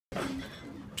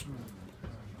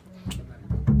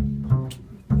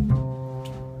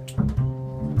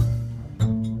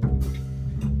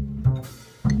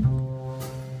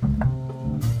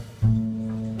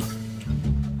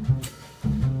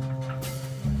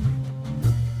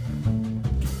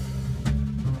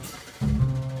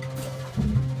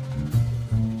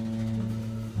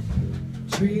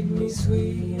Treat me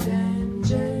sweet and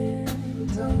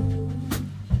gentle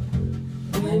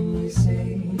when you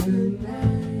say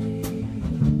goodnight.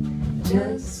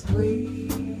 Just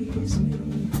squeeze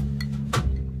me,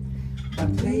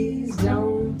 but please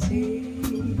don't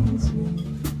tease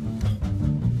me.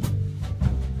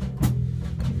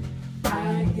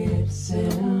 I get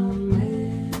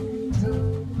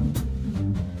sentimental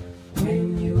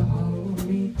when you hold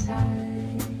me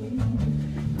tight.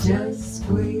 Just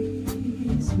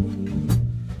squeeze me,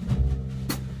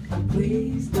 but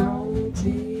please don't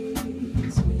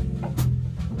tease me.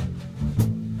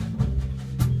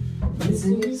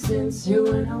 Missing you since you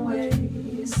went away,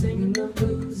 singing the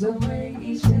blues away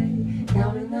each day,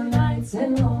 counting the nights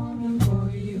and longing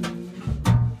for you.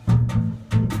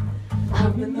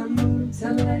 I'm in the mood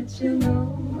to let you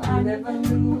know I never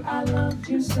knew I loved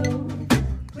you so.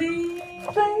 Please,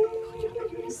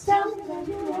 please tell me that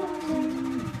you love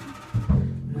me.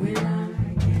 When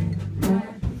I get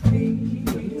that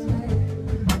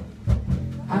feeling,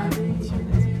 I'm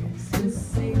in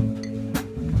ecstasy.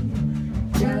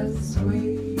 Just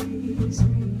squeeze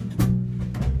me,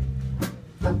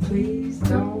 but please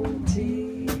don't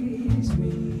tease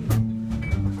me.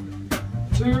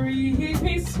 Treat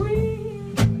me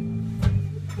sweet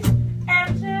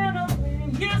and gentle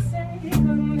when you say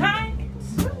goodnight,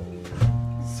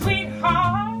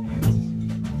 sweetheart.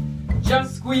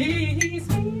 Just squeeze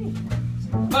me,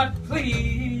 but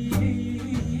please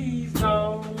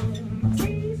don't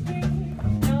tease me.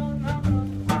 No, no,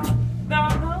 no,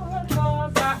 no,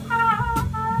 'cause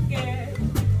I get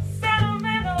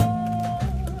sentimental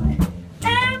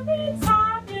every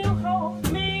time you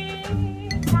hold me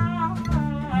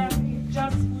tight.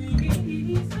 Just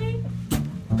squeeze me,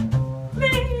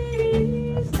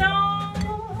 please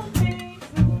don't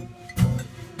tease me.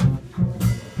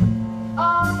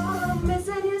 Oh, I'm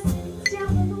missing you since you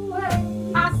went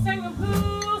away. I sing the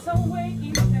blues away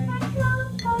each day. I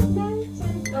can't connect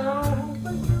and go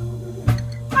for you.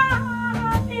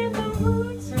 I'm in the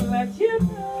mood to let you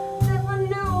know. Never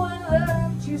knew I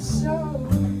loved you so.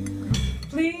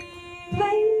 Please,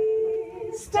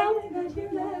 please tell me that you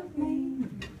love me.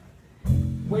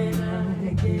 When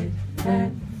I get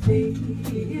that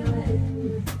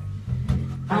feeling,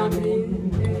 I'm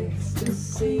in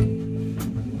ecstasy.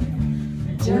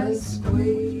 Just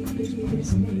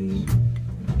squeeze me,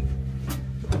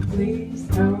 please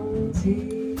don't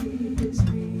tease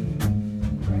me.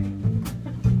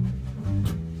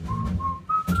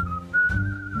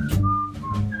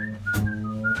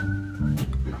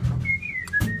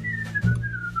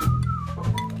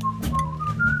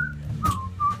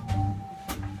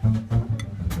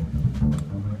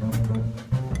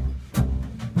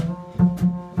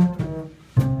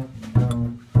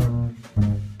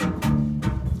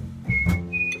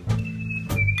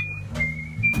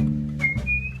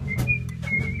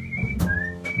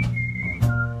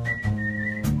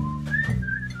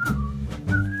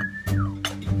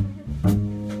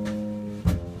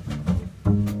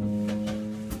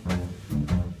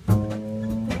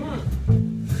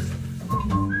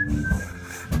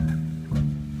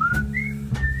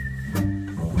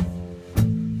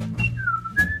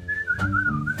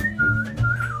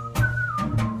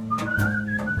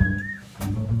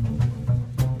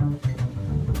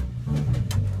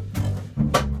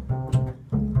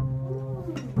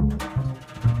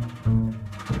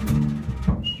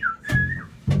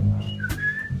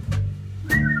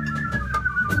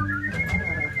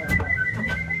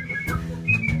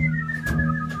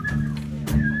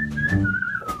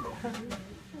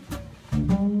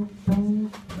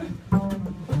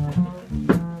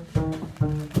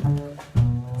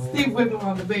 Steve with him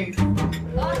on the bass.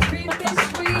 Lord, treat me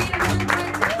sweet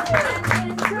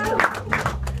and gentle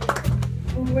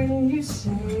When you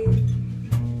say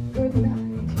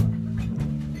goodnight,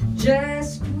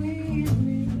 just squeeze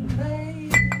me,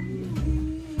 baby.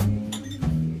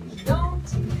 Don't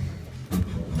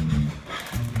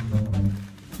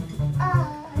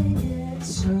I get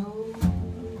so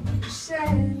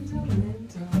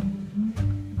sentimental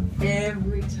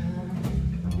every time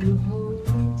you hold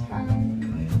me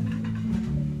tight.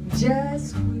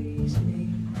 Just squeeze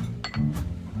me,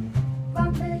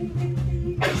 but baby,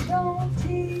 please don't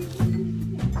tease.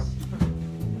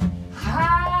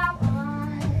 How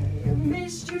I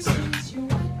missed you since you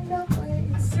went away.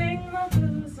 sing the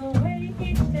blues away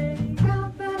each day.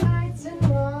 Count the nights and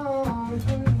long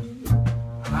for you.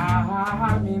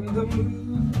 I'm in the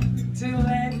mood to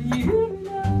let you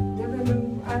know. Never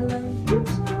knew I loved you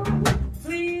so.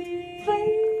 Please,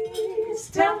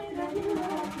 please tell me that you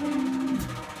love me.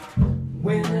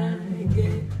 When I get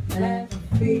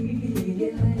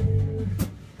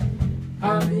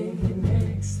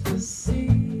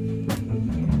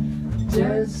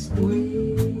Just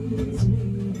squeeze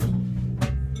me.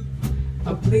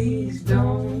 Oh, please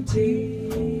don't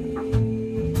tease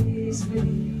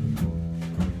me.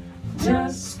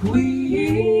 Just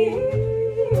squeeze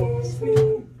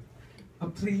me. Oh,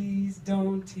 please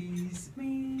don't tease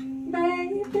me.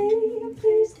 Baby,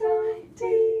 please don't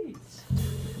tease.